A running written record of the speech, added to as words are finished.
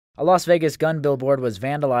A Las Vegas gun billboard was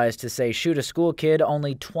vandalized to say "shoot a school kid,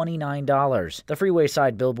 only $29. The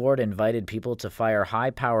freeway-side billboard invited people to fire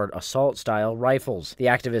high-powered assault-style rifles. The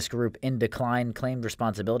activist group In Decline claimed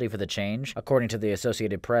responsibility for the change. According to the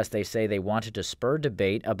Associated Press, they say they wanted to spur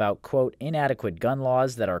debate about, quote, inadequate gun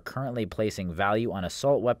laws that are currently placing value on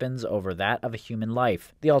assault weapons over that of a human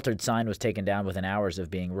life. The altered sign was taken down within hours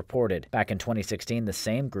of being reported. Back in 2016, the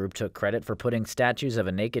same group took credit for putting statues of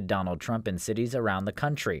a naked Donald Trump in cities around the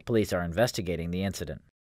country. Police are investigating the incident.